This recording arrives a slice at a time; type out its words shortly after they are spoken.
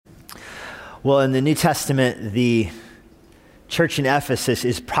Well, in the New Testament, the church in Ephesus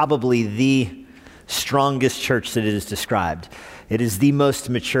is probably the strongest church that it is described. It is the most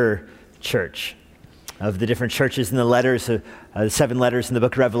mature church. Of the different churches in the letters, the 7 letters in the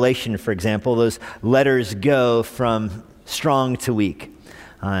book of Revelation, for example, those letters go from strong to weak.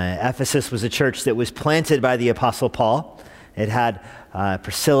 Ephesus was a church that was planted by the Apostle Paul. It had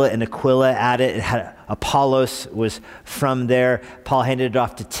Priscilla and Aquila at it. It had Apollos was from there. Paul handed it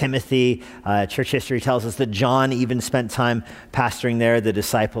off to Timothy. Church history tells us that John even spent time pastoring there, the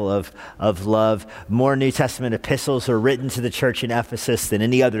disciple of love. More New Testament epistles are written to the church in Ephesus than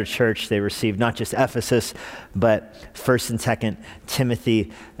any other church. They received not just Ephesus, but 1st and 2nd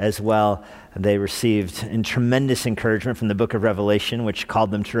Timothy as well. They received tremendous encouragement from the book of Revelation, which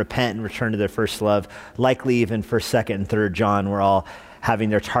called them to repent and return to their first love. Likely even 1st, 2nd, and 3rd John were all having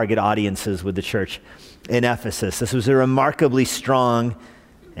their target audiences with the church in Ephesus. This was a remarkably strong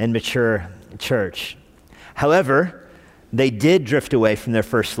and mature church. However, they did drift away from their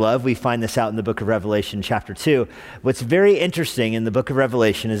first love. We find this out in the book of Revelation, chapter 2. What's very interesting in the book of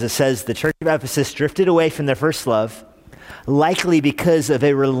Revelation is it says the church of Ephesus drifted away from their first love, likely because of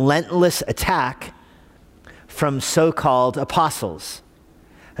a relentless attack from so-called apostles.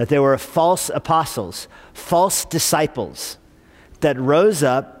 That there were false apostles, false disciples that rose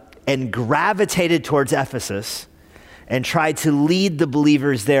up and gravitated towards Ephesus and tried to lead the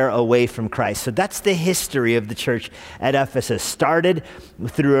believers there away from Christ. So that's the history of the church at Ephesus. Started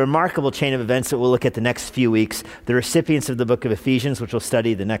through a remarkable chain of events that we'll look at the next few weeks. The recipients of the book of Ephesians, which we'll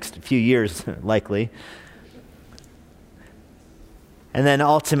study the next few years, likely. And then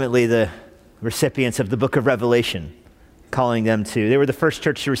ultimately the recipients of the book of Revelation, calling them to, they were the first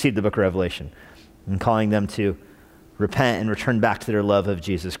church to receive the book of Revelation, and calling them to repent and return back to their love of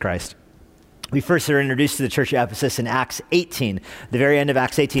Jesus Christ. We first are introduced to the church of Ephesus in Acts 18, the very end of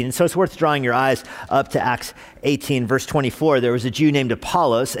Acts 18. And so it's worth drawing your eyes up to Acts 18, verse 24. There was a Jew named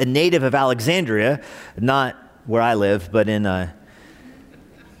Apollos, a native of Alexandria, not where I live, but in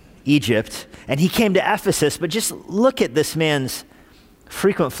Egypt. And he came to Ephesus, but just look at this man's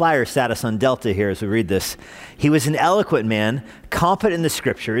frequent flyer status on Delta here as we read this. He was an eloquent man, competent in the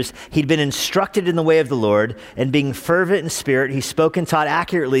scriptures. He'd been instructed in the way of the Lord, and being fervent in spirit, he spoke and taught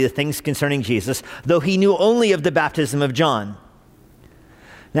accurately the things concerning Jesus, though he knew only of the baptism of John.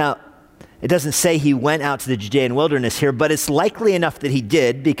 Now, it doesn't say he went out to the Judean wilderness here, but it's likely enough that he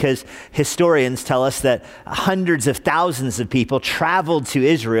did, because historians tell us that hundreds of thousands of people traveled to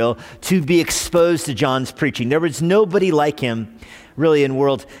Israel to be exposed to John's preaching. There was nobody like him really in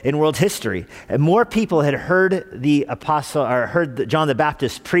world history. And more people had heard the apostle or heard John the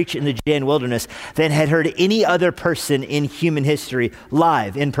Baptist preach in the Judean wilderness than had heard any other person in human history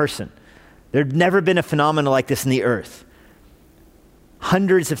live in person. There'd never been a phenomenon like this in the earth.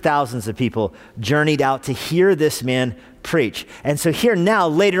 Hundreds of thousands of people journeyed out to hear this man preach. And so here now,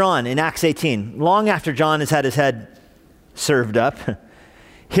 later on in Acts 18, long after John has had his head served up,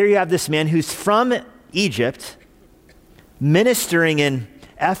 here you have this man who's from Egypt, ministering in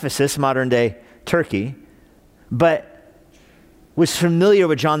Ephesus, modern day Turkey, but was familiar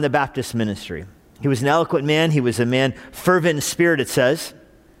with John the Baptist's ministry. He was an eloquent man. He was a man fervent in spirit, it says,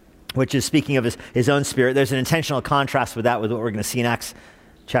 which is speaking of his own spirit. There's an intentional contrast with that, with what we're going to see in Acts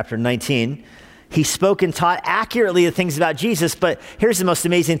chapter 19. He spoke and taught accurately the things about Jesus, but here's the most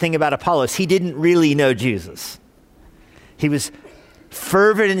amazing thing about Apollos. He didn't really know Jesus. He was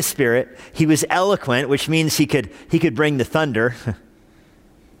fervent in spirit. He was eloquent, which means he could bring the thunder.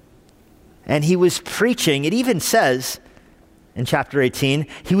 And he was preaching, it even says in chapter 18,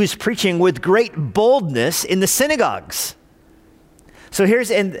 he was preaching with great boldness in the synagogues. So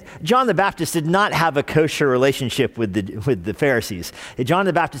and John the Baptist did not have a kosher relationship with the Pharisees. John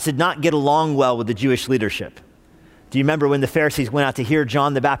the Baptist did not get along well with the Jewish leadership. Do you remember when the Pharisees went out to hear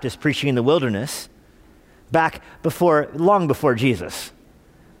John the Baptist preaching in the wilderness? Long before Jesus.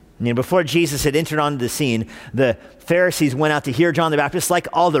 Before Jesus had entered onto the scene, the Pharisees went out to hear John the Baptist, like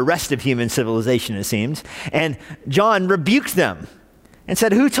all the rest of human civilization, it seems. And John rebuked them and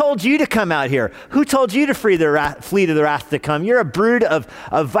said, "Who told you to come out here? Who told you to flee to the wrath to come? You're a brood of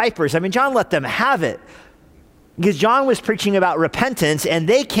vipers." John let them have it, because John was preaching about repentance, and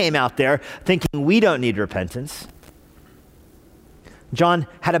they came out there thinking, we don't need repentance. John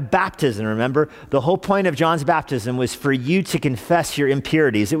had a baptism, remember? The whole point of John's baptism was for you to confess your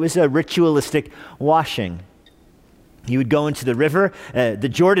impurities. It was a ritualistic washing. You would go into the river, the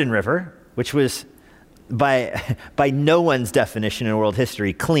Jordan River, which was by no one's definition in world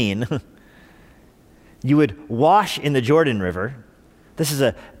history, clean. You would wash in the Jordan River, This is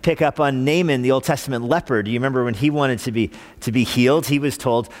a pickup on Naaman, the Old Testament leper. Do you remember when he wanted to be healed? He was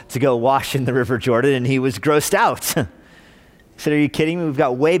told to go wash in the River Jordan, and he was grossed out. He said, are you kidding me? We've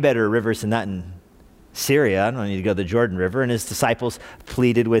got way better rivers than that in Syria. I don't need to go to the Jordan River. And his disciples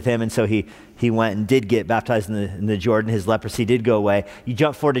pleaded with him, and so he went and did get baptized in the Jordan. His leprosy did go away. You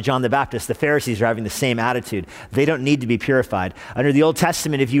jump forward to John the Baptist. The Pharisees are having the same attitude. They don't need to be purified. Under the Old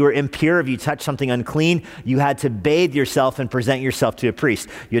Testament, if you were impure, if you touched something unclean, you had to bathe yourself and present yourself to a priest.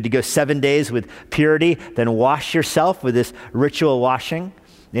 You had to go 7 days with purity, then wash yourself with this ritual washing.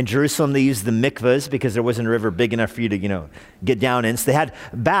 In Jerusalem, they used the mikvahs because there wasn't a river big enough for you to, get down in. So they had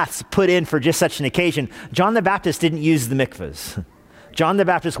baths put in for just such an occasion. John the Baptist didn't use the mikvahs. John the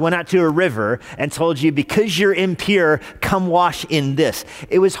Baptist went out to a river and told you, because you're impure, come wash in this.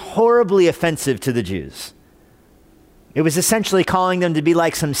 It was horribly offensive to the Jews. It was essentially calling them to be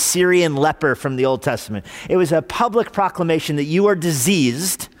like some Syrian leper from the Old Testament. It was a public proclamation that you are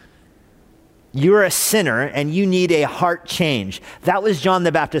diseased, you're a sinner, and you need a heart change. That was John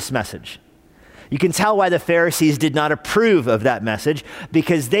the Baptist's message. You can tell why the Pharisees did not approve of that message,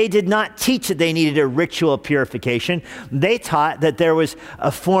 because they did not teach that they needed a ritual purification. They taught that there was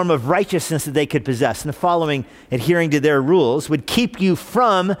a form of righteousness that they could possess, and the following, adhering to their rules, would keep you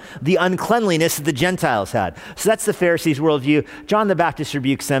from the uncleanliness that the Gentiles had. So that's the Pharisees' worldview. John the Baptist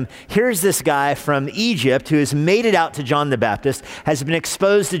rebukes them. Here's this guy from Egypt who has made it out to John the Baptist, has been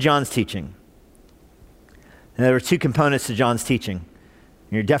exposed to John's teaching. And there were two components to John's teaching.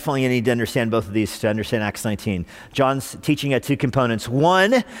 You're definitely going to need to understand both of these to understand Acts 19. John's teaching had two components.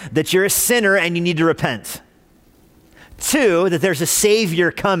 One, that you're a sinner and you need to repent. Two, that there's a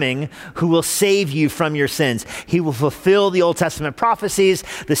Savior coming who will save you from your sins. He will fulfill the Old Testament prophecies.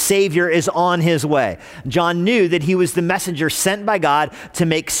 The Savior is on his way. John knew that he was the messenger sent by God to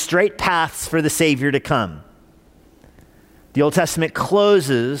make straight paths for the Savior to come. The Old Testament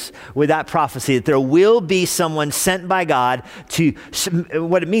closes with that prophecy that there will be someone sent by God to,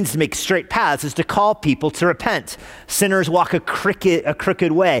 what it means to make straight paths is to call people to repent. Sinners walk a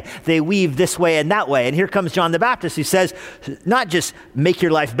crooked way. They weave this way and that way. And here comes John the Baptist who says, not just make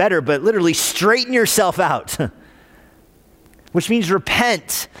your life better, but literally straighten yourself out. Which means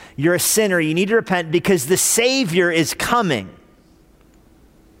repent. You're a sinner. You need to repent because the Savior is coming.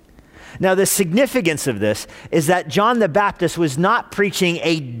 Now, the significance of this is that John the Baptist was not preaching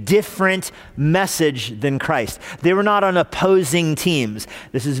a different message than Christ. They were not on opposing teams.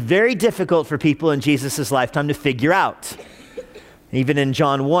 This is very difficult for people in Jesus' lifetime to figure out. Even in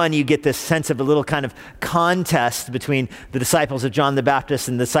John 1, you get this sense of a little kind of contest between the disciples of John the Baptist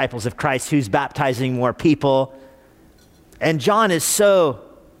and the disciples of Christ, who's baptizing more people. And John is so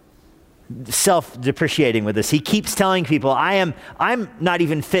self-depreciating with this. He keeps telling people, I'm not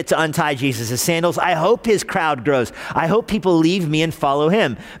even fit to untie Jesus' sandals. I hope his crowd grows. I hope people leave me and follow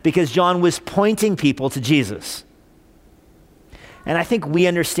him, because John was pointing people to Jesus. And I think we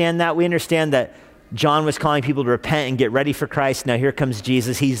understand that. We understand that John was calling people to repent and get ready for Christ. Now here comes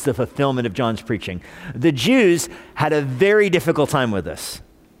Jesus. He's the fulfillment of John's preaching. The Jews had a very difficult time with this.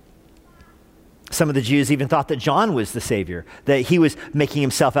 Some of the Jews even thought that John was the Savior, that he was making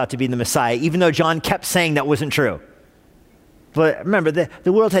himself out to be the Messiah, even though John kept saying that wasn't true. But remember,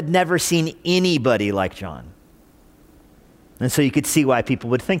 the world had never seen anybody like John. And so you could see why people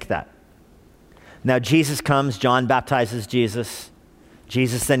would think that. Now Jesus comes, John baptizes Jesus.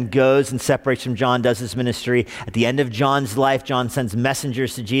 Jesus then goes and separates from John, does his ministry. At the end of John's life, John sends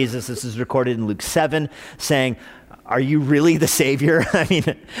messengers to Jesus. This is recorded in Luke 7, saying, are you really the Savior? I mean,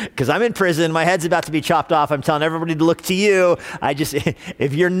 because I'm in prison, my head's about to be chopped off. I'm telling everybody to look to you.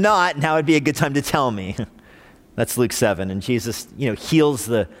 If you're not, now would be a good time to tell me. That's Luke 7. And Jesus, heals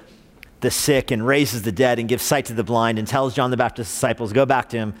the sick and raises the dead and gives sight to the blind and tells John the Baptist's disciples, go back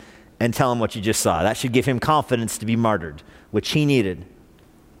to him and tell him what you just saw. That should give him confidence to be martyred, which he needed.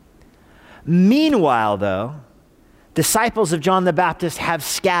 Meanwhile, though, disciples of John the Baptist have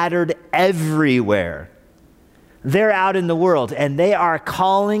scattered everywhere. They're out in the world, and they are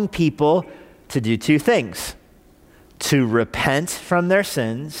calling people to do two things: to repent from their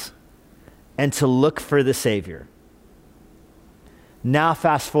sins and to look for the Savior. Now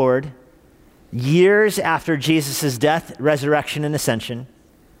fast forward, years after Jesus' death, resurrection, and ascension,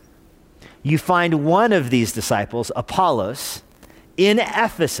 you find one of these disciples, Apollos, in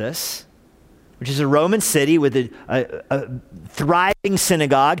Ephesus, which is a Roman city with a thriving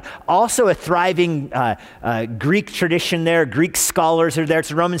synagogue, also a thriving Greek tradition there. Greek scholars are there. It's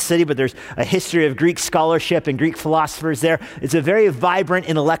a Roman city, but there's a history of Greek scholarship and Greek philosophers there. It's a very vibrant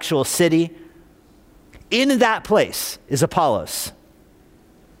intellectual city. In that place is Apollos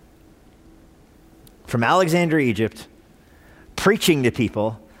from Alexandria, Egypt, preaching to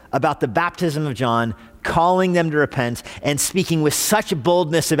people about the baptism of John, calling them to repent, and speaking with such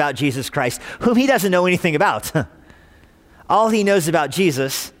boldness about Jesus Christ, whom he doesn't know anything about. All he knows about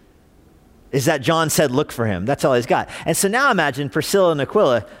Jesus is that John said, look for him. That's all he's got. And so now imagine Priscilla and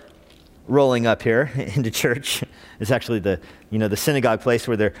Aquila rolling up here into church. It's actually the synagogue place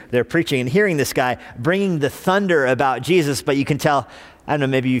where they're preaching and hearing this guy bringing the thunder about Jesus, but you can tell, I don't know,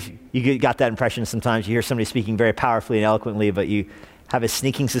 maybe you got that impression sometimes. You hear somebody speaking very powerfully and eloquently, but you have a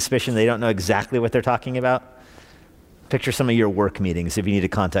sneaking suspicion they don't know exactly what they're talking about. Picture some of your work meetings if you need a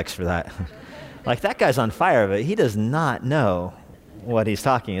context for that. Like, that guy's on fire, but he does not know what he's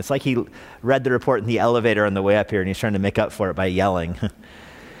talking. It's like he read the report in the elevator on the way up here and he's trying to make up for it by yelling.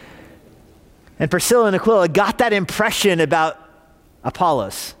 And Priscilla and Aquila got that impression about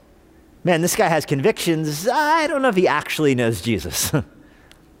Apollos. Man, this guy has convictions. I don't know if he actually knows Jesus.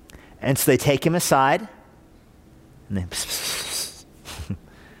 And so they take him aside and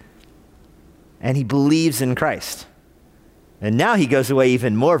and he believes in Christ. And now he goes away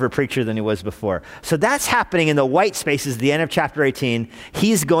even more of a preacher than he was before. So that's happening in the white spaces, the end of chapter 18.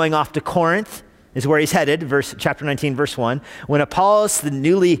 He's going off to Corinth, is where he's headed, chapter 19, verse 1. When Apollos, the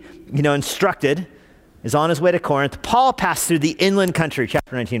newly instructed, is on his way to Corinth, Paul passed through the inland country,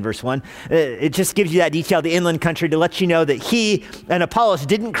 chapter 19, verse 1. It just gives you that detail, the inland country, to let you know that he and Apollos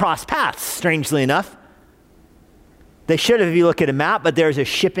didn't cross paths, strangely enough. They should have if you look at a map, but there's a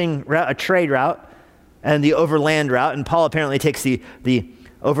shipping route, a trade route, and the overland route, and Paul apparently takes the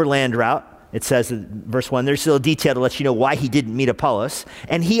overland route. It says in verse 1, there's still a detail to let you know why he didn't meet Apollos.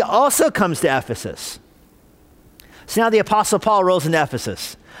 And he also comes to Ephesus. So now the Apostle Paul rolls into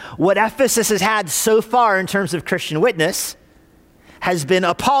Ephesus. What Ephesus has had so far in terms of Christian witness has been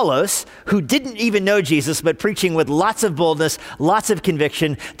Apollos, who didn't even know Jesus, but preaching with lots of boldness, lots of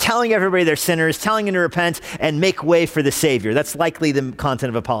conviction, telling everybody they're sinners, telling them to repent and make way for the Savior. That's likely the content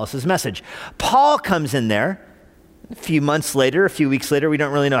of Apollos' message. Paul comes in there a few months later, a few weeks later, we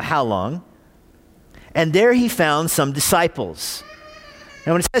don't really know how long, and there he found some disciples.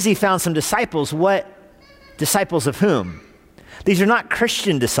 And when it says he found some disciples, what disciples of whom? These are not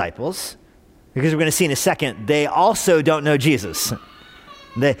Christian disciples, because we're going to see in a second, they also don't know Jesus.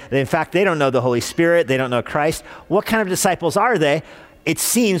 In fact, they don't know the Holy Spirit. They don't know Christ. What kind of disciples are they? It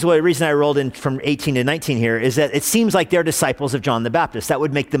seems, the reason I rolled in from 18 to 19 here is that it seems like they're disciples of John the Baptist. That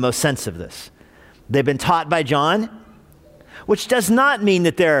would make the most sense of this. They've been taught by John, which does not mean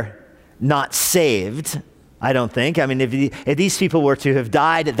that they're not saved, I don't think. I mean, if these people were to have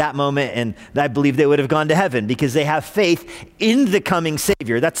died at that moment, and I believe they would have gone to heaven because they have faith in the coming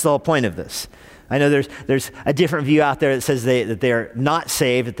Savior. That's the whole point of this. I know there's a different view out there that says that they're not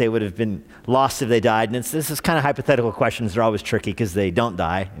saved, that they would have been lost if they died. And this is kind of hypothetical questions. They're always tricky because they don't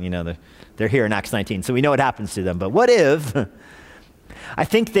die. They're here in Acts 19, so we know what happens to them. But what if? I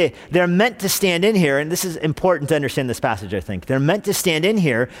think they're meant to stand in here, and this is important to understand this passage, I think. They're meant to stand in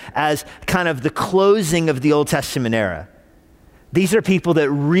here as kind of the closing of the Old Testament era. These are people that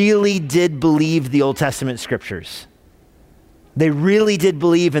really did believe the Old Testament scriptures. They really did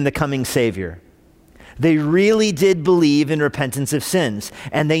believe in the coming Savior. They really did believe in repentance of sins.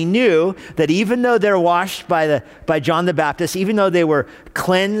 And they knew that even though they're washed by John the Baptist, even though they were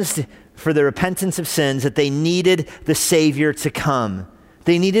cleansed for the repentance of sins, that they needed the Savior to come.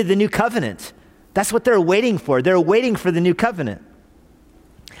 They needed the new covenant. That's what they're waiting for. They're waiting for the new covenant.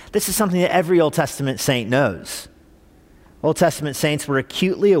 This is something that every Old Testament saint knows. Old Testament saints were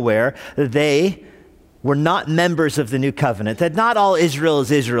acutely aware that they were not members of the new covenant, that not all Israel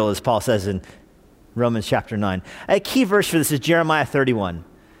is Israel, as Paul says in Romans chapter 9. A key verse for this is Jeremiah 31.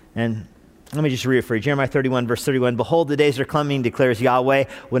 And let me just read it for you. Jeremiah 31, verse 31. Behold, the days are coming, declares Yahweh,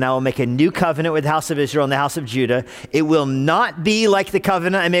 when I will make a new covenant with the house of Israel and the house of Judah. It will not be like the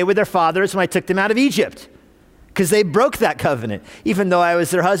covenant I made with their fathers when I took them out of Egypt, because they broke that covenant, even though I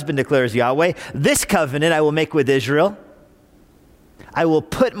was their husband, declares Yahweh. This covenant I will make with Israel. I will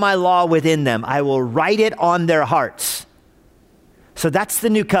put my law within them. I will write it on their hearts. So that's the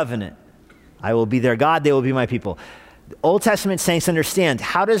new covenant. I will be their God. They will be my people. Old Testament saints understand,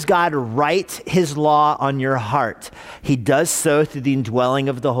 how does God write his law on your heart? He does so through the indwelling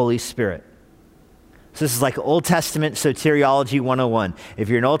of the Holy Spirit. So this is like Old Testament soteriology 101. If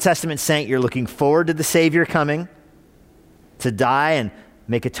you're an Old Testament saint, you're looking forward to the Savior coming to die and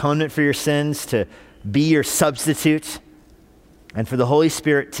make atonement for your sins, to be your substitute, and for the Holy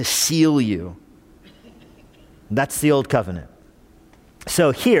Spirit to seal you. That's the Old Covenant.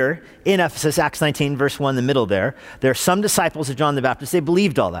 So here in Ephesus, Acts 19, verse 1, the middle there are some disciples of John the Baptist. They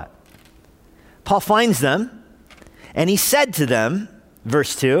believed all that. Paul finds them, and he said to them,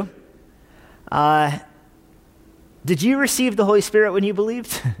 verse 2, Did you receive the Holy Spirit when you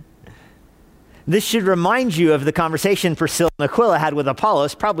believed? This should remind you of the conversation Priscilla and Aquila had with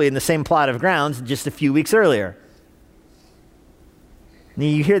Apollos, probably in the same plot of grounds just a few weeks earlier. And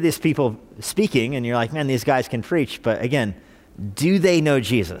you hear these people speaking, and you're like, man, these guys can preach. But again, do they know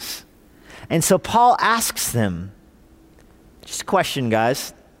Jesus? And so Paul asks them, just a question,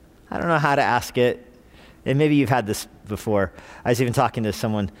 guys. I don't know how to ask it. And maybe you've had this before. I was even talking to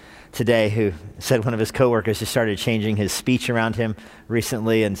someone today who said one of his coworkers just started changing his speech around him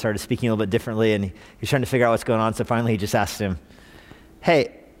recently and started speaking a little bit differently, and he's trying to figure out what's going on. So finally he just asked him,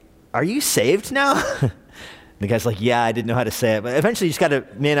 hey, are you saved now? The guy's like, yeah, I didn't know how to say it. But eventually you just got to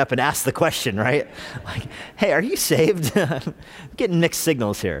man up and ask the question, right? Like, hey, are you saved? I'm getting mixed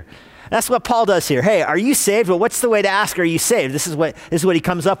signals here. That's what Paul does here. Hey, are you saved? Well, what's the way to ask, are you saved? This is what he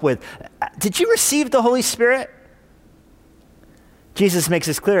comes up with. Did you receive the Holy Spirit? Jesus makes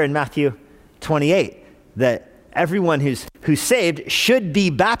this clear in Matthew 28 that everyone who's saved should be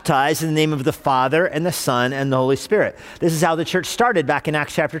baptized in the name of the Father and the Son and the Holy Spirit. This is how the church started back in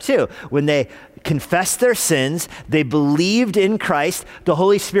Acts chapter 2. When they confessed their sins, they believed in Christ, the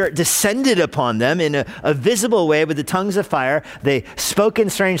Holy Spirit descended upon them in a visible way with the tongues of fire. They spoke in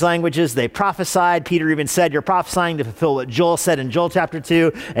strange languages, they prophesied. Peter even said, you're prophesying to fulfill what Joel said in Joel chapter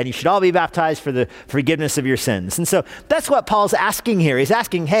 2, and you should all be baptized for the forgiveness of your sins. And so that's what Paul's asking here. He's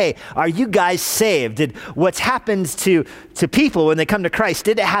asking, hey, are you guys saved? Did what's happened to people when they come to Christ,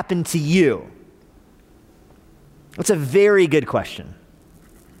 did it happen to you? That's a very good question.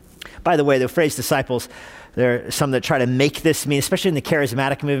 By the way, the phrase disciples, there are some that try to make this mean, especially in the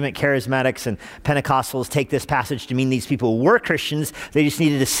charismatic movement, charismatics and Pentecostals take this passage to mean these people were Christians. They just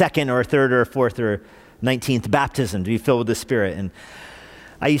needed a second or a third or a fourth or 19th baptism to be filled with the Spirit. And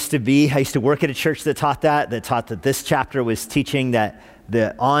I used to work at a church that taught that this chapter was teaching that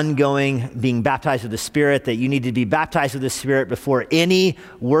the ongoing being baptized with the Spirit, that you need to be baptized with the Spirit before any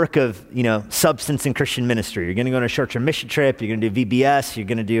work of, substance in Christian ministry. You're going to go on a short-term mission trip, you're going to do VBS, you're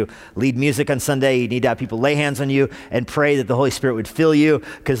going to lead music on Sunday, you need to have people lay hands on you and pray that the Holy Spirit would fill you,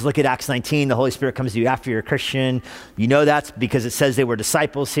 because look at Acts 19, the Holy Spirit comes to you after you're a Christian. You know that's because it says they were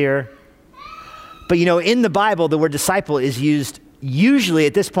disciples here. But in the Bible, the word disciple is used usually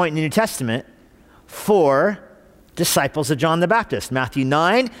at this point in the New Testament for disciples of John the Baptist. Matthew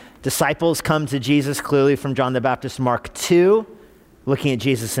 9, disciples come to Jesus clearly from John the Baptist. Mark 2, looking at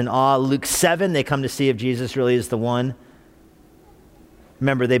Jesus in awe. Luke 7, they come to see if Jesus really is the one.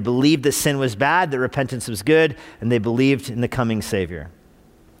 Remember, they believed that sin was bad, that repentance was good, and they believed in the coming Savior.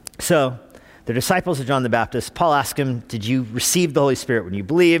 So, they're disciples of John the Baptist. Paul asked them, did you receive the Holy Spirit when you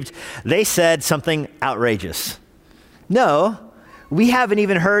believed? They said something outrageous. No, we haven't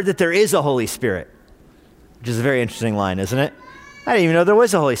even heard that there is a Holy Spirit. Which is a very interesting line, isn't it? I didn't even know there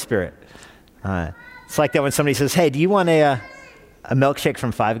was a Holy Spirit. It's like that when somebody says, hey, do you want a milkshake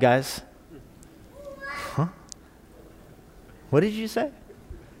from Five Guys? Huh? What did you say?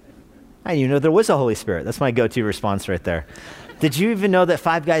 I didn't even know there was a Holy Spirit. That's my go-to response right there. Did you even know that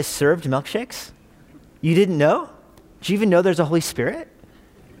Five Guys served milkshakes? You didn't know? Did you even know there's a Holy Spirit?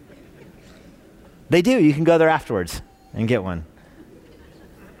 They do. You can go there afterwards and get one.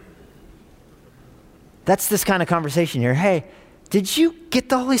 That's this kind of conversation here. Hey, did you get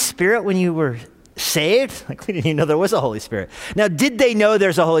the Holy Spirit when you were saved? Like, we didn't even know there was a Holy Spirit. Now, did they know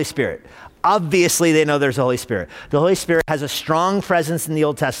there's a Holy Spirit? Obviously, they know there's a Holy Spirit. The Holy Spirit has a strong presence in the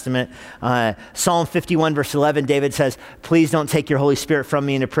Old Testament. Psalm 51, verse 11, David says, please don't take your Holy Spirit from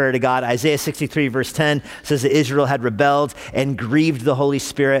me in a prayer to God. Isaiah 63, verse 10 says that Israel had rebelled and grieved the Holy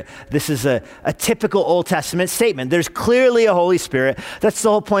Spirit. This is a typical Old Testament statement. There's clearly a Holy Spirit. That's the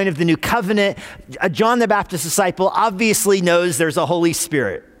whole point of the New Covenant. A John the Baptist disciple obviously knows there's a Holy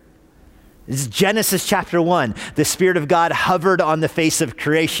Spirit. This is Genesis chapter 1. The Spirit of God hovered on the face of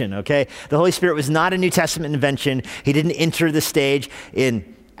creation, okay? The Holy Spirit was not a New Testament invention. He didn't enter the stage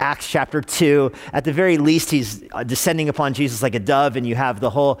in Acts chapter 2. At the very least, he's descending upon Jesus like a dove, and you have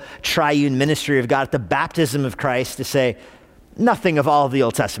the whole triune ministry of God at the baptism of Christ to say nothing of all of the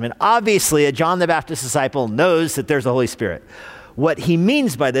Old Testament. Obviously, a John the Baptist disciple knows that there's a Holy Spirit. What he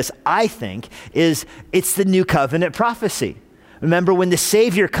means by this, I think, is it's the New Covenant prophecy. Remember, when the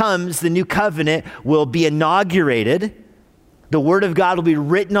Savior comes, the new covenant will be inaugurated. The Word of God will be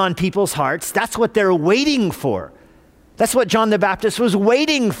written on people's hearts. That's what they're waiting for. That's what John the Baptist was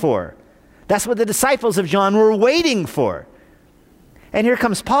waiting for. That's what the disciples of John were waiting for. And here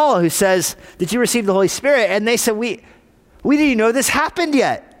comes Paul, who says, did you receive the Holy Spirit? And they said, we didn't even know this happened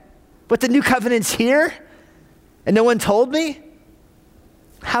yet. But the new covenant's here, and no one told me?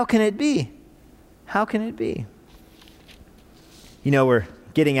 How can it be? How can it be? We're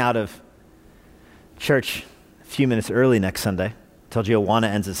getting out of church few minutes early next Sunday. Told you Awana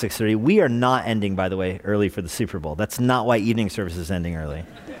ends at 6:30. We are not ending, by the way, early for the Super Bowl. That's not why evening service is ending early.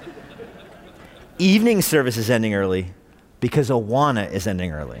 Evening service is ending early because Awana is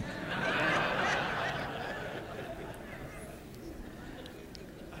ending early.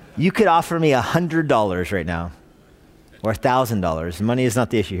 You could offer me $100 right now or $1,000. Money is not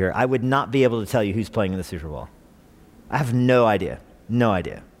the issue here. I would not be able to tell you who's playing in the Super Bowl. I have no idea. No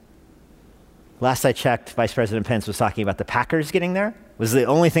idea. Last I checked, Vice President Pence was talking about the Packers getting there. Was the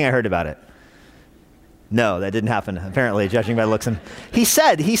only thing I heard about it. No, that didn't happen, apparently, judging by looks. And he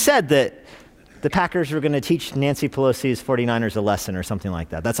said that the Packers were going to teach Nancy Pelosi's 49ers a lesson or something like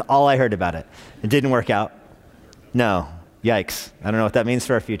that. That's all I heard about it. It didn't work out. No. Yikes. I don't know what that means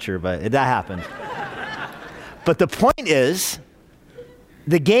for our future, but that happened. But the point is,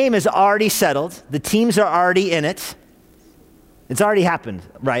 the game is already settled. The teams are already in it. It's already happened,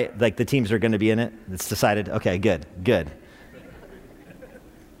 right? Like the teams are going to be in it. It's decided. Okay, good.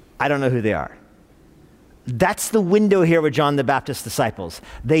 I don't know who they are. That's the window here with John the Baptist's disciples.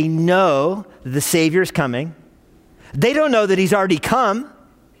 They know that the Savior's coming. They don't know that he's already come.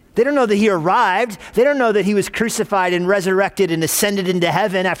 They don't know that he arrived. They don't know that he was crucified and resurrected and ascended into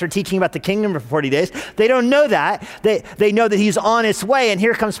heaven after teaching about the kingdom for 40 days. They don't know that. They know that he's on his way. And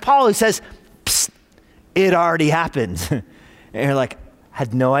here comes Paul who says, psst, it already happened. And you're like,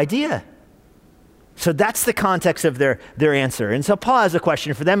 had no idea. So that's the context of their answer. And so Paul has a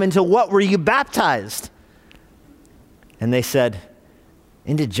question for them. Into what were you baptized? And they said,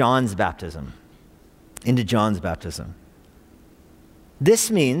 into John's baptism. Into John's baptism.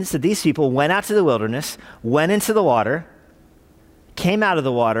 This means that these people went out to the wilderness, went into the water, came out of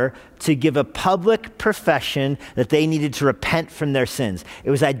the water to give a public profession that they needed to repent from their sins.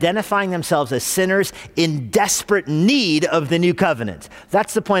 It was identifying themselves as sinners in desperate need of the new covenant.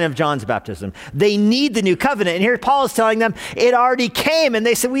 That's the point of John's baptism. They need the new covenant. And here Paul is telling them it already came. And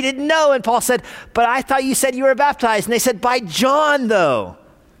they said, we didn't know. And Paul said, but I thought you said you were baptized. And they said, by John, though.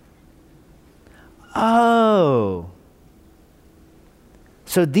 Oh.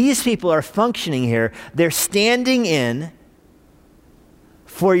 So these people are functioning here. They're standing in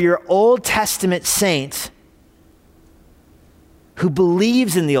for your Old Testament saint who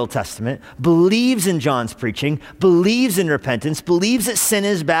believes in the Old Testament, believes in John's preaching, believes in repentance, believes that sin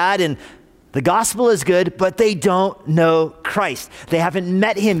is bad and the gospel is good, but they don't know Christ. They haven't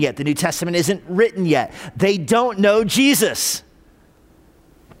met him yet. The New Testament isn't written yet. They don't know Jesus.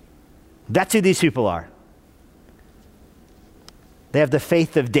 That's who these people are. They have the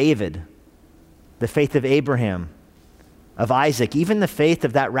faith of David, the faith of Abraham, of Isaac, even the faith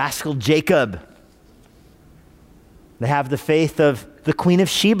of that rascal Jacob. They have the faith of the Queen of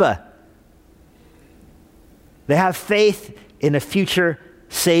Sheba. They have faith in a future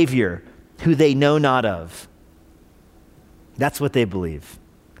Savior who they know not of. That's what they believe.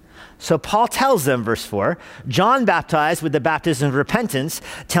 So Paul tells them, verse 4, John baptized with the baptism of repentance,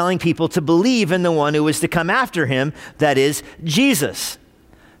 telling people to believe in the one who was to come after him, that is, Jesus.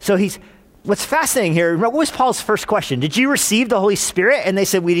 So what's fascinating here, what was Paul's first question? Did you receive the Holy Spirit? And they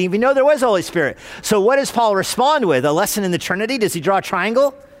said, we didn't even know there was a Holy Spirit. So what does Paul respond with? A lesson in the Trinity? Does he draw a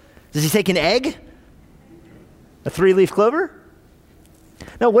triangle? Does he take an egg? A 3-leaf clover?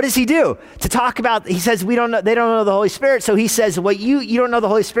 No, what does he do? To talk about, he says, they don't know the Holy Spirit. So he says, you don't know the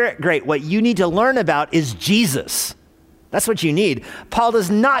Holy Spirit? Great. What you need to learn about is Jesus. That's what you need. Paul does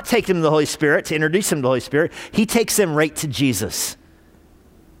not take them to the Holy Spirit to introduce them to the Holy Spirit. He takes them right to Jesus.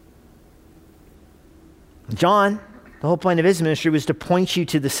 John, the whole point of his ministry was to point you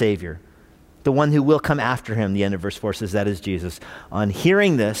to the Savior, the one who will come after him. The end of verse 4 says that is Jesus. On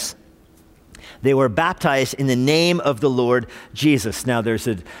hearing this, they were baptized in the name of the Lord Jesus. Now, there's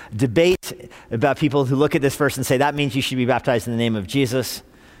a debate about people who look at this verse and say, that means you should be baptized in the name of Jesus,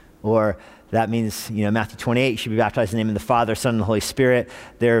 or that means, Matthew 28, you should be baptized in the name of the Father, Son, and the Holy Spirit.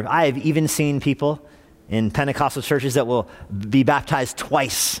 I have even seen people in Pentecostal churches that will be baptized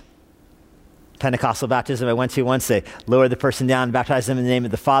twice. Pentecostal baptism I went to once, they lowered the person down, baptized them in the name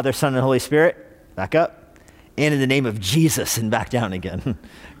of the Father, Son, and Holy Spirit, back up, and in the name of Jesus, and back down again.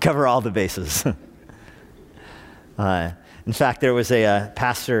 Cover all the bases. In fact, there was a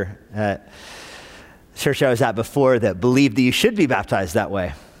pastor at church I was at before that believed that you should be baptized that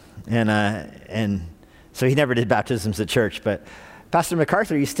way. And so he never did baptisms at church, but Pastor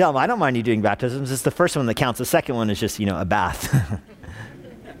MacArthur used to tell him, I don't mind you doing baptisms. It's the first one that counts. The second one is just, a bath.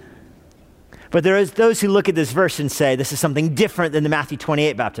 But there is those who look at this verse and say, this is something different than the Matthew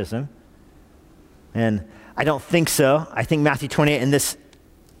 28 baptism. And I don't think so. I think Matthew 28 and this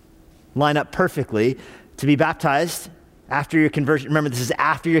line up perfectly. To be baptized after your conversion. Remember, this is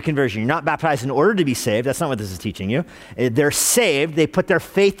after your conversion. You're not baptized in order to be saved. That's not what this is teaching you. They're saved. They put their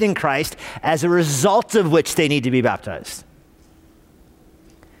faith in Christ, as a result of which they need to be baptized.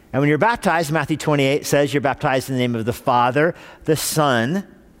 And when you're baptized, Matthew 28 says you're baptized in the name of the Father, the Son,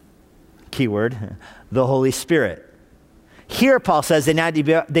 keyword, the Holy Spirit. Here, Paul says they need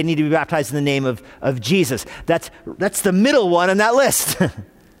to be baptized in the name of Jesus. That's the middle one on that list.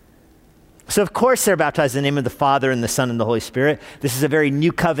 So, of course, they're baptized in the name of the Father and the Son and the Holy Spirit. This is a very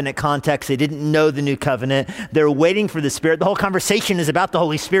new covenant context. They didn't know the new covenant. They're waiting for the Spirit. The whole conversation is about the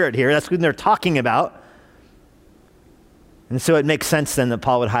Holy Spirit here. That's what they're talking about. And so it makes sense then that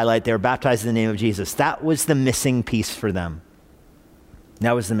Paul would highlight they were baptized in the name of Jesus. That was the missing piece for them.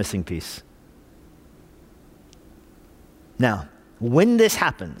 That was the missing piece. Now, when this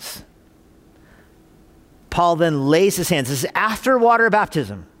happens, Paul then lays his hands. This is after water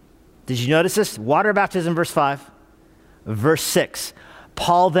baptism. Did you notice this? Water baptism, verse 5. Verse 6.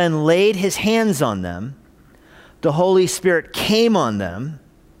 Paul then laid his hands on them. The Holy Spirit came on them,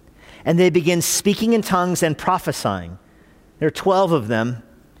 and they began speaking in tongues and prophesying. There are 12 of them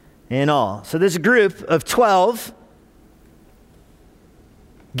in all. So there's a group of 12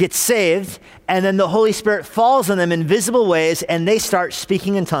 get saved, and then the Holy Spirit falls on them in visible ways, and they start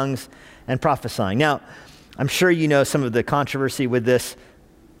speaking in tongues and prophesying. Now, I'm sure you know some of the controversy with this.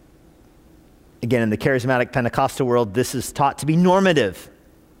 Again, in the charismatic Pentecostal world, this is taught to be normative.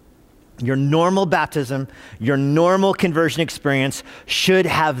 Your normal baptism, your normal conversion experience should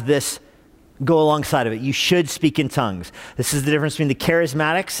have this go alongside of it. You should speak in tongues. This is the difference between the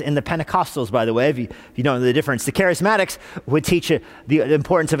charismatics and the Pentecostals, by the way, if you don't know the difference. The charismatics would teach the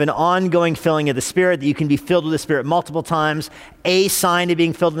importance of an ongoing filling of the Spirit, that you can be filled with the Spirit multiple times. A sign of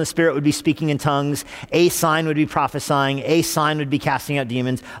being filled in the Spirit would be speaking in tongues. A sign would be prophesying. A sign would be casting out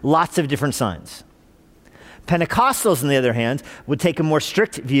demons. Lots of different signs. Pentecostals, on the other hand, would take a more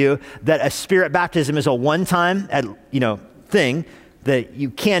strict view that a Spirit baptism is a one-time thing, that you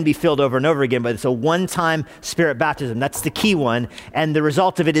can be filled over and over again, but it's a one-time Spirit baptism. That's the key one. And the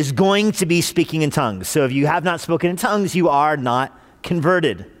result of it is going to be speaking in tongues. So if you have not spoken in tongues, you are not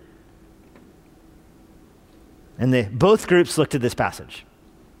converted. And both groups looked at this passage.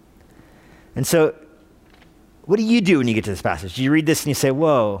 And so what do you do when you get to this passage? Do you read this and you say,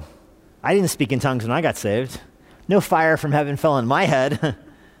 whoa, I didn't speak in tongues when I got saved. No fire from heaven fell on my head.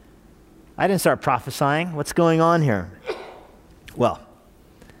 I didn't start prophesying. What's going on here? Well,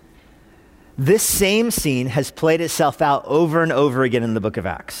 this same scene has played itself out over and over again in the book of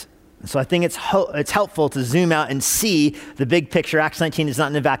Acts. So I think it's helpful to zoom out and see the big picture. Acts 19 is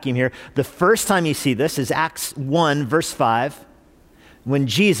not in a vacuum here. The first time you see this is Acts 1, verse 5, when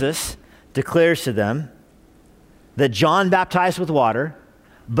Jesus declares to them that John baptized with water,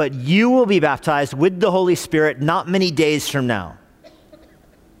 but you will be baptized with the Holy Spirit not many days from now.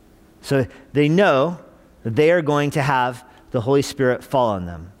 So they know that they are going to have the Holy Spirit fall on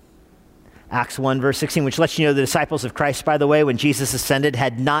them. Acts 1, verse 16, which lets you know the disciples of Christ, by the way, when Jesus ascended,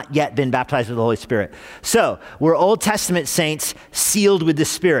 had not yet been baptized with the Holy Spirit. So, were Old Testament saints sealed with the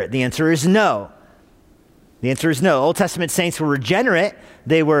Spirit? The answer is no. The answer is no. Old Testament saints were regenerate.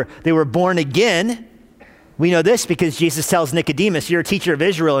 They were born again. We know this because Jesus tells Nicodemus, you're a teacher of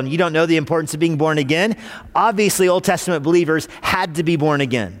Israel and you don't know the importance of being born again. Obviously, Old Testament believers had to be born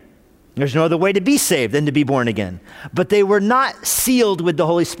again. There's no other way to be saved than to be born again. But they were not sealed with the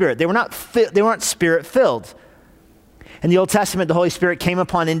Holy Spirit. They weren't Spirit-filled. In the Old Testament, the Holy Spirit came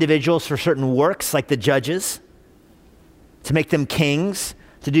upon individuals for certain works, like the judges, to make them kings,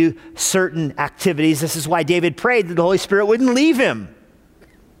 to do certain activities. This is why David prayed that the Holy Spirit wouldn't leave him.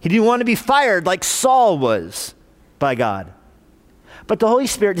 He didn't want to be fired like Saul was by God. But the Holy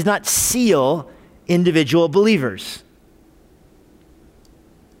Spirit does not seal individual believers.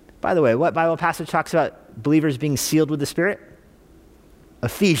 By the way, what Bible passage talks about believers being sealed with the Spirit?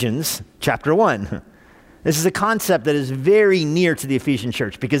 Ephesians chapter 1. This is a concept that is very near to the Ephesian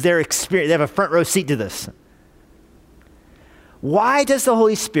church because they have a front row seat to this. Why does the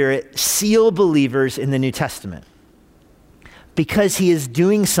Holy Spirit seal believers in the New Testament? Because he is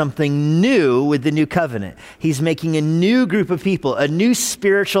doing something new with the new covenant. He's making a new group of people, a new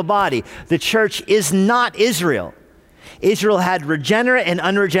spiritual body. The church is not Israel. Israel had regenerate and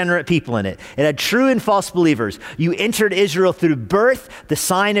unregenerate people in it. It had true and false believers. You entered Israel through birth. The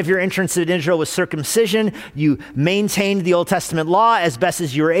sign of your entrance into Israel was circumcision. You maintained the Old Testament law as best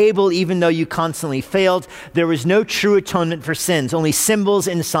as you were able, even though you constantly failed. There was no true atonement for sins, only symbols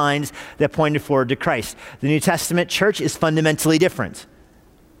and signs that pointed forward to Christ. The New Testament church is fundamentally different.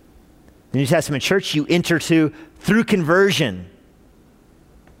 The New Testament church you enter to through conversion.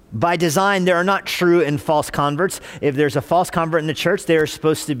 By design, there are not true and false converts. If there's a false convert in the church, they are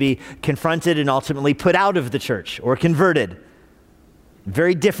supposed to be confronted and ultimately put out of the church or converted.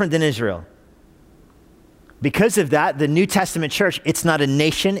 Very different than Israel. Because of that, the New Testament church, it's not a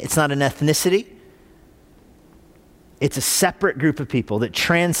nation, it's not an ethnicity. It's a separate group of people that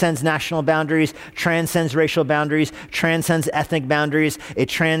transcends national boundaries, transcends racial boundaries, transcends ethnic boundaries. It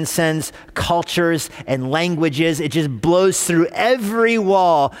transcends cultures and languages. It just blows through every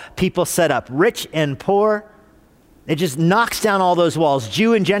wall people set up, rich and poor. It just knocks down all those walls.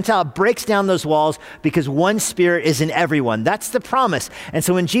 Jew and Gentile breaks down those walls because one Spirit is in everyone. That's the promise. And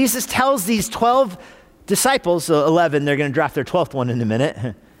so when Jesus tells these 12 disciples, 11, they're going to draft their 12th one in a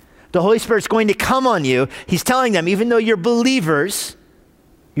minute. The Holy Spirit's going to come on you. He's telling them, even though you're believers,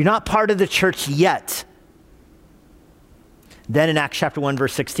 you're not part of the church yet. Then in Acts chapter 1,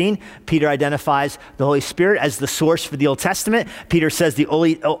 verse 16, Peter identifies the Holy Spirit as the source for the Old Testament. Peter says the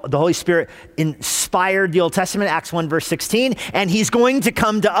Holy Spirit inspired the Old Testament, Acts 1, verse 16, and he's going to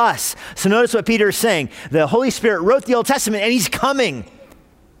come to us. So notice what Peter is saying. The Holy Spirit wrote the Old Testament, and he's coming.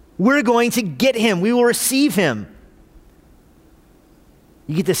 We're going to get him. We will receive him.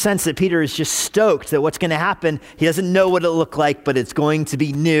 You get the sense that Peter is just stoked that what's going to happen, he doesn't know what it'll look like, but it's going to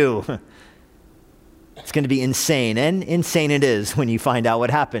be new. It's going to be insane, and insane it is when you find out what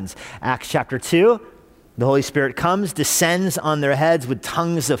happens. Acts chapter 2, the Holy Spirit comes, descends on their heads with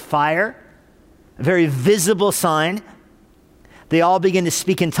tongues of fire, a very visible sign. They all begin to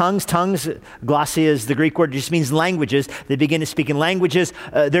speak in tongues. Tongues, glossia is the Greek word, it just means languages. They begin to speak in languages.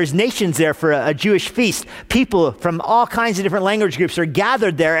 There's nations there for a Jewish feast. People from all kinds of different language groups are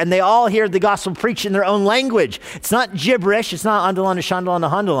gathered there, and they all hear the gospel preached in their own language. It's not gibberish. It's not andalanda, shandalanda,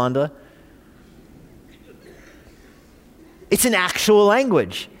 handalanda. It's an actual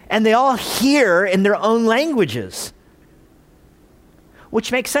language. And they all hear in their own languages.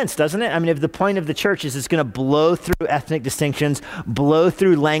 Which makes sense, doesn't it? I mean, if the point of the church is it's going to blow through ethnic distinctions, blow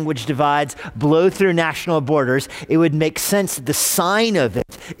through language divides, blow through national borders, it would make sense that the sign of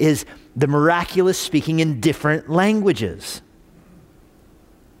it is the miraculous speaking in different languages.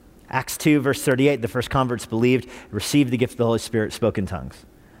 Acts 2, verse 38, the first converts believed, received the gift of the Holy Spirit, spoke in tongues.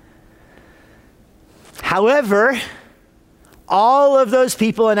 However, all of those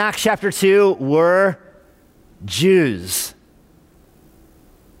people in Acts chapter 2 were Jews.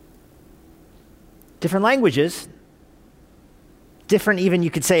 Different languages, different even,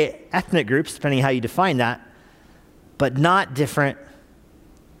 you could say, ethnic groups, depending on how you define that, but not different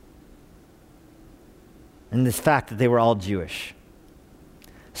in this fact that they were all Jewish.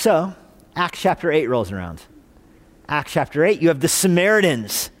 So, Acts chapter 8 rolls around. Acts chapter 8, you have the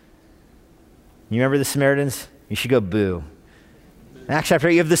Samaritans. You remember the Samaritans? You should go boo. In Acts chapter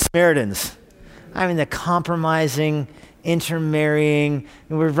 8, you have the Samaritans. I mean, the compromising, intermarrying.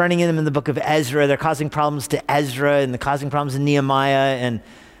 We're running into them in the book of Ezra. They're causing problems to Ezra, and they're causing problems in Nehemiah, and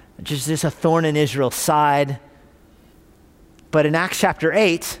just a thorn in Israel's side. But in Acts chapter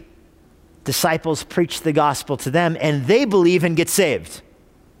 8, disciples preach the gospel to them, and they believe and get saved.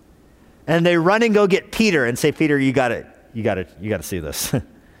 And they run and go get Peter and say, Peter, you got to see this.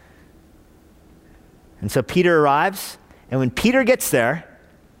 And so Peter arrives, and when Peter gets there,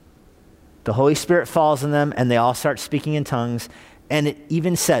 the Holy Spirit falls on them, and they all start speaking in tongues. And it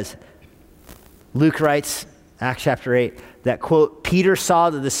even says, Luke writes, Acts chapter 8, that, quote, Peter saw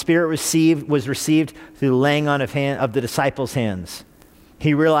that the Spirit was received through the laying on of the disciples' hands.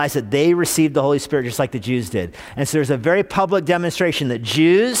 He realized that they received the Holy Spirit just like the Jews did. And so there's a very public demonstration that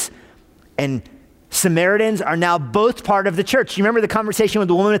Jews and Samaritans are now both part of the church. You remember the conversation with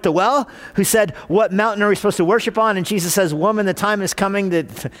the woman at the well who said, what mountain are we supposed to worship on? And Jesus says, woman, the time is coming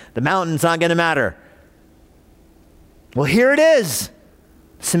that the mountain's not going to matter. Well, here it is.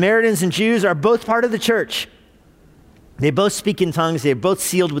 Samaritans and Jews are both part of the church. They both speak in tongues. They're both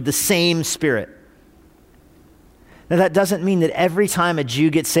sealed with the same Spirit. Now, that doesn't mean that every time a Jew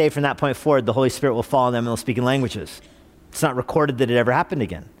gets saved from that point forward, the Holy Spirit will fall on them and they'll speak in languages. It's not recorded that it ever happened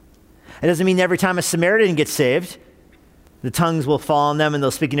again. It doesn't mean every time a Samaritan gets saved, the tongues will fall on them and they'll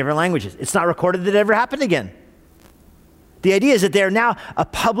speak in different languages. It's not recorded that it ever happened again. The idea is that they are now a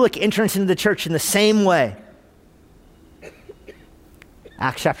public entrance into the church in the same way.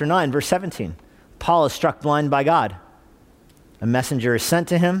 Acts chapter 9, verse 17. Paul is struck blind by God. A messenger is sent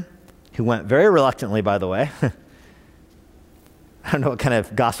to him, who went very reluctantly, by the way. I don't know what kind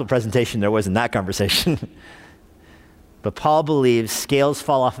of gospel presentation there was in that conversation. But Paul believes scales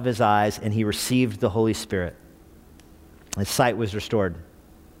fall off of his eyes, and he received the Holy Spirit. His sight was restored.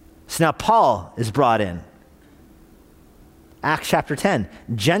 So now Paul is brought in. Acts chapter 10,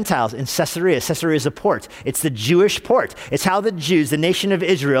 Gentiles in Caesarea. Caesarea is a port. It's the Jewish port. It's how the Jews, the nation of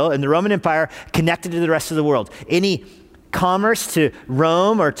Israel and the Roman Empire, connected to the rest of the world. Any commerce to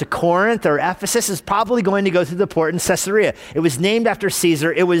Rome or to Corinth or Ephesus is probably going to go through the port in Caesarea. It was named after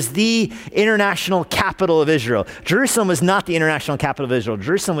Caesar. It was the international capital of Israel. Jerusalem was not the international capital of Israel.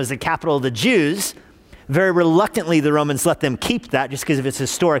 Jerusalem was the capital of the Jews. Very reluctantly, the Romans let them keep that just because of its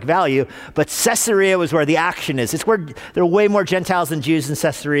historic value. But Caesarea was where the action is. It's where there are way more Gentiles than Jews in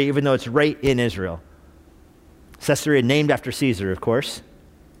Caesarea, even though it's right in Israel. Caesarea, named after Caesar, of course.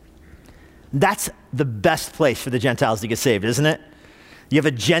 That's the best place for the Gentiles to get saved, isn't it? You have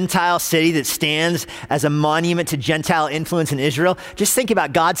a Gentile city that stands as a monument to Gentile influence in Israel. Just think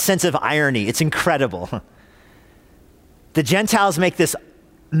about God's sense of irony. It's incredible. The Gentiles make this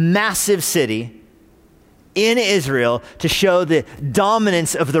massive city in Israel to show the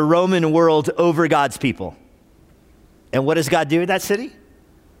dominance of the Roman world over God's people. And what does God do with that city?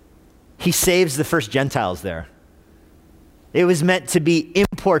 He saves the first Gentiles there. It was meant to be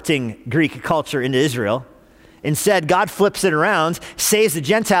importing Greek culture into Israel. Instead, God flips it around, saves the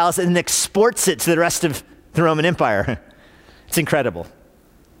Gentiles, and then exports it to the rest of the Roman Empire. It's incredible.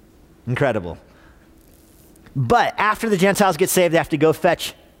 Incredible. But after the Gentiles get saved, they have to go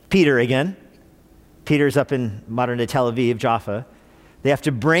fetch Peter again. Peter's up in modern-day Tel Aviv, Jaffa. They have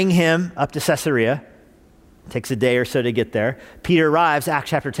to bring him up to Caesarea. It takes a day or so to get there. Peter arrives, Acts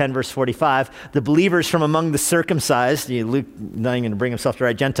chapter 10, verse 45. The believers from among the circumcised, Luke not even going to bring himself to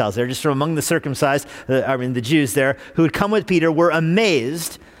write Gentiles there, just from among the circumcised, the Jews there, who had come with Peter, were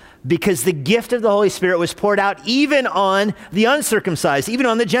amazed because the gift of the Holy Spirit was poured out even on the uncircumcised, even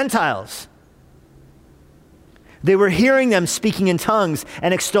on the Gentiles. They were hearing them speaking in tongues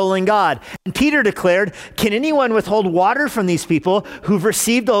and extolling God. And Peter declared, can anyone withhold water from these people who've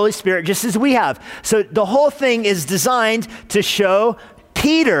received the Holy Spirit just as we have? So the whole thing is designed to show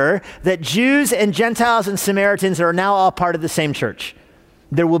Peter that Jews and Gentiles and Samaritans are now all part of the same church.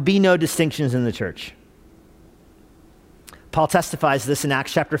 There will be no distinctions in the church. Paul testifies this in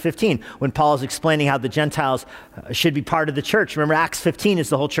Acts chapter 15 when Paul is explaining how the Gentiles should be part of the church. Remember, Acts 15 is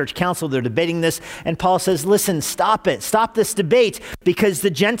the whole church council. They're debating this. And Paul says, listen, stop it. Stop this debate because the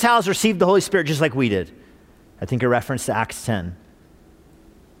Gentiles received the Holy Spirit just like we did. I think a reference to Acts 10.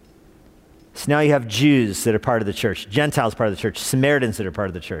 So now you have Jews that are part of the church, Gentiles part of the church, Samaritans that are part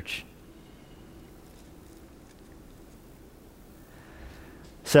of the church.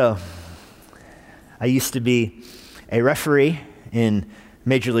 So I used to be a referee in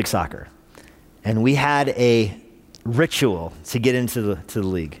Major League Soccer. And we had a ritual to get into the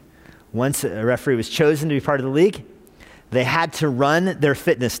league. Once a referee was chosen to be part of the league, they had to run their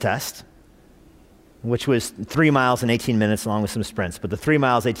fitness test, which was 3 miles in 18 minutes along with some sprints. But the 3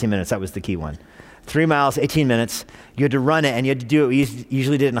 miles, 18 minutes, that was the key one. 3 miles, 18 minutes, you had to run it, and you had to do it, we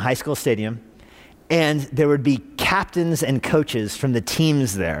usually did it in a high school stadium. And there would be captains and coaches from the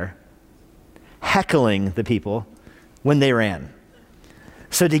teams there heckling the people when they ran.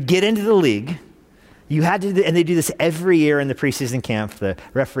 So to get into the league, you had to, and they do this every year in the preseason camp, the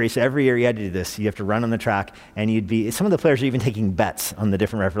referees, so every year you had to do this. You have to run on the track, and some of the players are even taking bets on the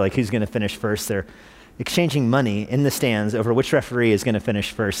different referees, like who's going to finish first. They're exchanging money in the stands over which referee is going to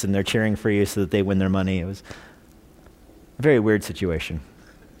finish first, and they're cheering for you so that they win their money. It was a very weird situation.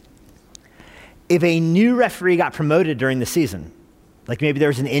 If a new referee got promoted during the season, like maybe there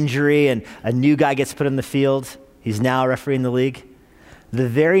was an injury and a new guy gets put in the field, he's now refereeing the league. The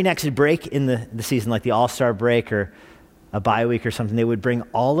very next break in the season, like the All-Star break or a bye week or something, they would bring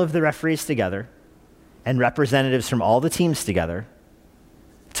all of the referees together and representatives from all the teams together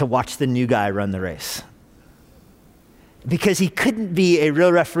to watch the new guy run the race. Because he couldn't be a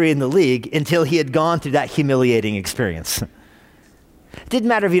real referee in the league until he had gone through that humiliating experience. It didn't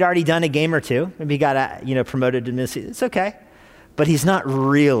matter if he'd already done a game or two. Maybe he got promoted to miss. It's okay. But he's not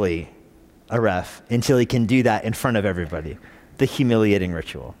really a ref until he can do that in front of everybody, the humiliating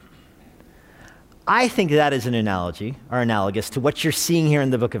ritual. I think that is an analogy, or analogous, to what you're seeing here in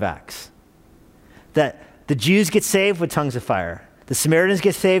the book of Acts. That the Jews get saved with tongues of fire. The Samaritans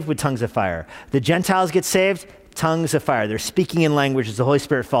get saved with tongues of fire. The Gentiles get saved, tongues of fire. They're speaking in languages, the Holy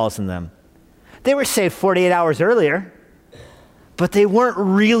Spirit falls on them. They were saved 48 hours earlier, but they weren't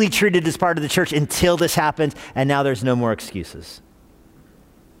really treated as part of the church until this happened, and now there's no more excuses.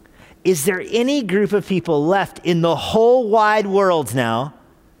 Is there any group of people left in the whole wide world now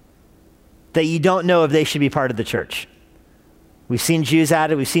that you don't know if they should be part of the church? We've seen Jews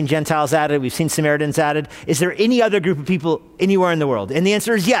added, we've seen Gentiles added, we've seen Samaritans added. Is there any other group of people anywhere in the world? And the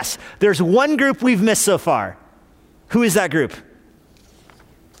answer is yes. There's one group we've missed so far. Who is that group?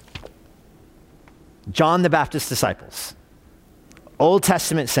 John the Baptist's disciples. Old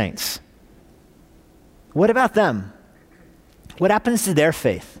Testament saints. What about them? What happens to their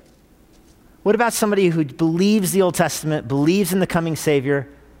faith? What about somebody who believes the Old Testament, believes in the coming Savior,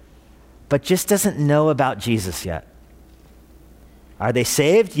 but just doesn't know about Jesus yet? Are they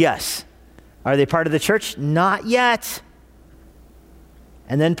saved? Yes. Are they part of the church? Not yet.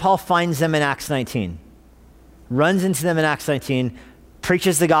 And then Paul finds them in Acts 19, runs into them in Acts 19,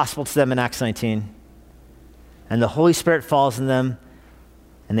 preaches the gospel to them in Acts 19, and the Holy Spirit falls on them,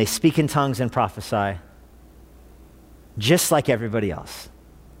 and they speak in tongues and prophesy, just like everybody else.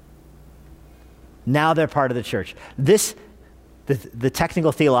 Now they're part of the church. The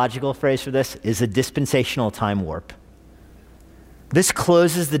technical theological phrase for this is a dispensational time warp. This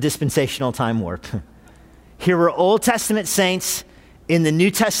closes the dispensational time warp. Here were Old Testament saints in the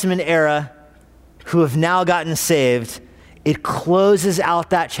New Testament era who have now gotten saved. It closes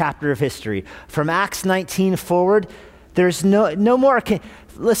out that chapter of history. From Acts 19 forward, there's no more.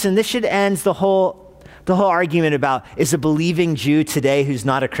 Listen, this should end the whole argument about, is a believing Jew today who's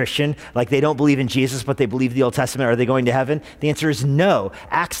not a Christian, like they don't believe in Jesus, but they believe the Old Testament, are they going to heaven? The answer is no.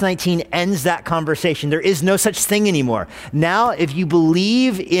 Acts 19 ends that conversation. There is no such thing anymore. Now, if you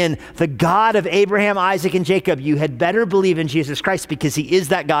believe in the God of Abraham, Isaac, and Jacob, you had better believe in Jesus Christ because he is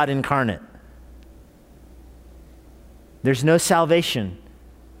that God incarnate. There's no salvation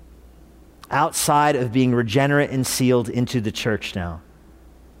outside of being regenerate and sealed into the church now.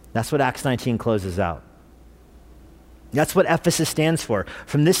 That's what Acts 19 closes out. That's what Ephesus stands for.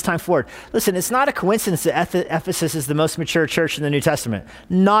 From this time forward, listen, it's not a coincidence that Ephesus is the most mature church in the New Testament.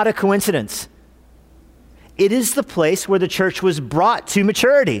 Not a coincidence. It is the place where the church was brought to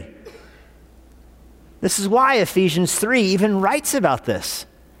maturity. This is why Ephesians 3 even writes about this.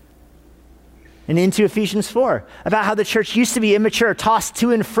 And into Ephesians 4, about how the church used to be immature, tossed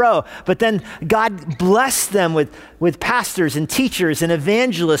to and fro, but then God blessed them with pastors and teachers and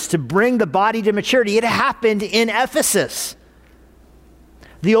evangelists to bring the body to maturity. It happened in Ephesus.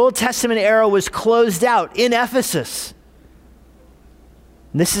 The Old Testament era was closed out in Ephesus.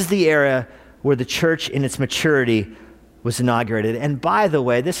 And this is the era where the church in its maturity was inaugurated. And by the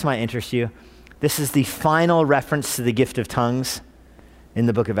way, this might interest you. This is the final reference to the gift of tongues in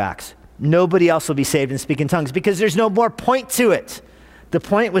the book of Acts. Nobody else will be saved and speak in tongues because there's no more point to it. The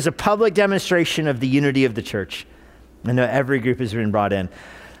point was a public demonstration of the unity of the church. I know every group has been brought in.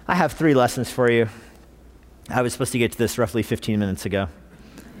 I have 3 lessons for you. I was supposed to get to this roughly 15 minutes ago.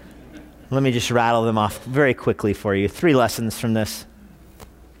 Let me just rattle them off very quickly for you. 3 lessons from this.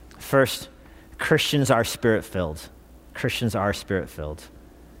 First, Christians are spirit-filled. Christians are spirit-filled.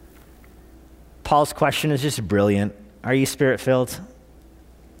 Paul's question is just brilliant. Are you spirit-filled?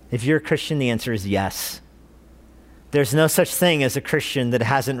 If you're a Christian, the answer is yes. There's no such thing as a Christian that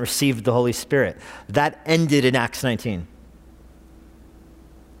hasn't received the Holy Spirit. That ended in Acts 19.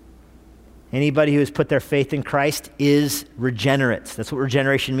 Anybody who has put their faith in Christ is regenerate. That's what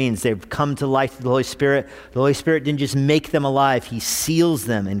regeneration means. They've come to life through the Holy Spirit. The Holy Spirit didn't just make them alive. He seals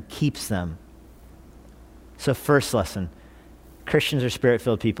them and keeps them. So first lesson, Christians are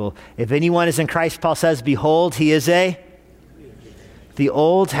spirit-filled people. If anyone is in Christ, Paul says, behold, he is the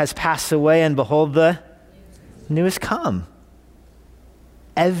old has passed away, and behold, the new has come.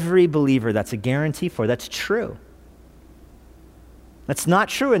 Every believer, that's a guarantee for. That's true. That's not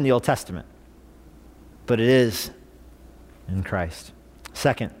true in the Old Testament, but it is in Christ.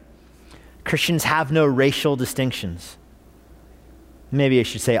 Second, Christians have no racial distinctions. Maybe I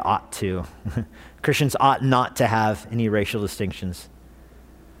should say ought to. Christians ought not to have any racial distinctions.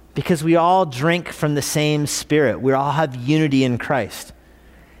 Because we all drink from the same Spirit. We all have unity in Christ.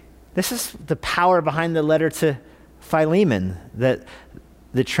 This is the power behind the letter to Philemon, that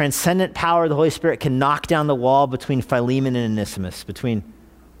the transcendent power of the Holy Spirit can knock down the wall between Philemon and Onesimus, between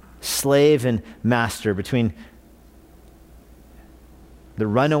slave and master, between the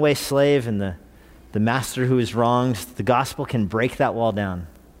runaway slave and the master who is wronged. The gospel can break that wall down.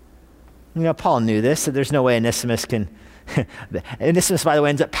 You know, Paul knew this, that there's no way Onesimus can... Onesimus, by the way,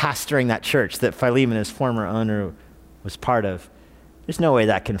 ends up pastoring that church that Philemon, his former owner, was part of. There's no way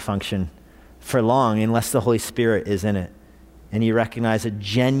that can function for long unless the Holy Spirit is in it. And you recognize a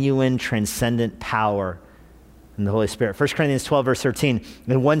genuine, transcendent power in the Holy Spirit. 1 Corinthians 12, verse 13,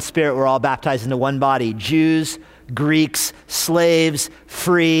 in one Spirit we're all baptized into one body. Jews, Greeks, slaves,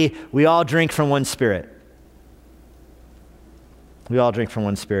 free, we all drink from one Spirit. We all drink from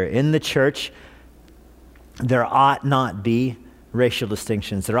one Spirit. In the church, there ought not be racial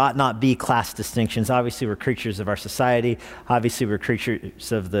distinctions. There ought not be class distinctions. Obviously, we're creatures of our society. Obviously, we're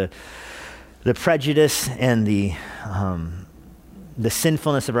creatures of the prejudice and the the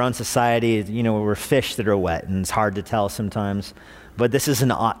sinfulness of our own society. We're fish that are wet, and it's hard to tell sometimes. But this is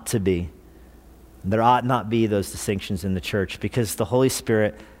an ought to be. There ought not be those distinctions in the church because the Holy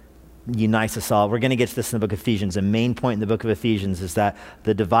Spirit unites us all. We're going to get to this in the book of Ephesians. A main point in the book of Ephesians is that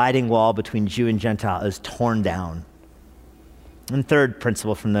the dividing wall between Jew and Gentile is torn down. And third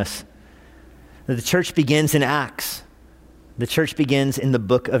principle from this, that the church begins in Acts. The church begins in the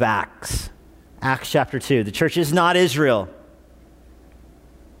book of Acts. Acts chapter 2. The church is not Israel.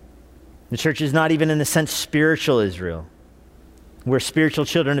 The church is not even in the sense spiritual Israel. We're spiritual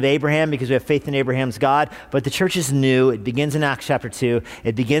children of Abraham because we have faith in Abraham's God, but the church is new. It begins in Acts chapter 2.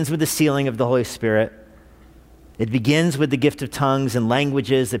 It begins with the sealing of the Holy Spirit. It begins with the gift of tongues and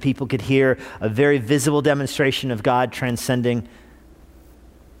languages that people could hear, a very visible demonstration of God transcending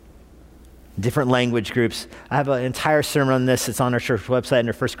different language groups. I have an entire sermon on this. It's on our church website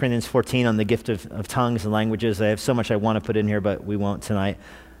under 1 Corinthians 14 on the gift of tongues and languages. I have so much I want to put in here, but we won't tonight.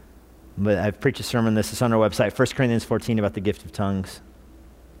 But I've preached a sermon on this. It's on our website, 1 Corinthians 14, about the gift of tongues.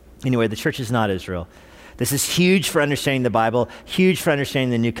 Anyway, the church is not Israel. This is huge for understanding the Bible, huge for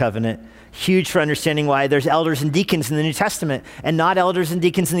understanding the New Covenant, huge for understanding why there's elders and deacons in the New Testament and not elders and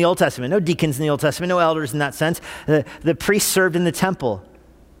deacons in the Old Testament. No deacons in the Old Testament, no elders in that sense. The priests served in the temple.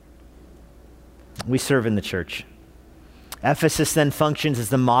 We serve in the church. Ephesus then functions as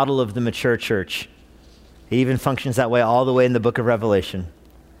the model of the mature church. It even functions that way all the way in the book of Revelation.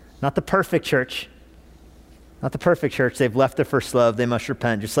 Not the perfect church. Not the perfect church. They've left their first love. They must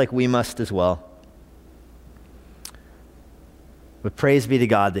repent, just like we must as well. But praise be to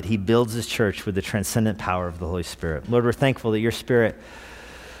God that he builds his church with the transcendent power of the Holy Spirit. Lord, we're thankful that your Spirit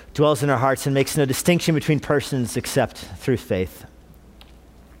dwells in our hearts and makes no distinction between persons except through faith.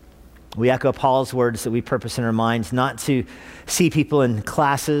 We echo Paul's words that we purpose in our minds not to see people in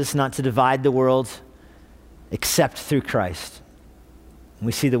classes, not to divide the world, except through Christ.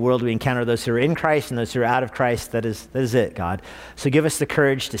 We see the world, we encounter those who are in Christ and those who are out of Christ. That is it, God. So give us the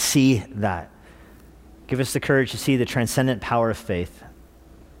courage to see that. Give us the courage to see the transcendent power of faith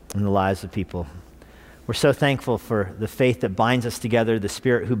in the lives of people. We're so thankful for the faith that binds us together, the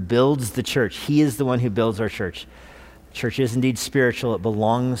Spirit who builds the church. He is the one who builds our church. The church is indeed spiritual. It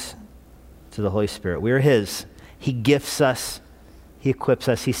belongs to the Holy Spirit. We are his. He gifts us. He equips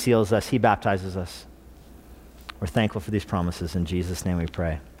us. He seals us. He baptizes us. We're thankful for these promises. In Jesus' name we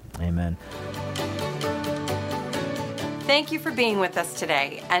pray. Amen. Thank you for being with us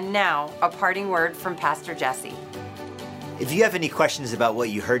today. And now, a parting word from Pastor Jesse. If you have any questions about what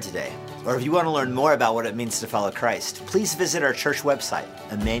you heard today, or if you want to learn more about what it means to follow Christ, please visit our church website,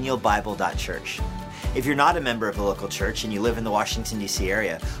 emmanuelbible.church. If you're not a member of a local church and you live in the Washington, D.C.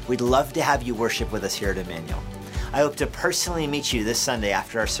 area, we'd love to have you worship with us here at Emmanuel. I hope to personally meet you this Sunday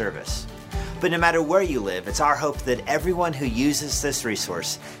after our service. But no matter where you live, it's our hope that everyone who uses this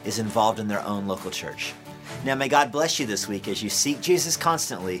resource is involved in their own local church. Now may God bless you this week as you seek Jesus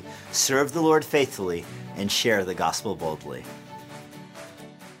constantly, serve the Lord faithfully, and share the gospel boldly.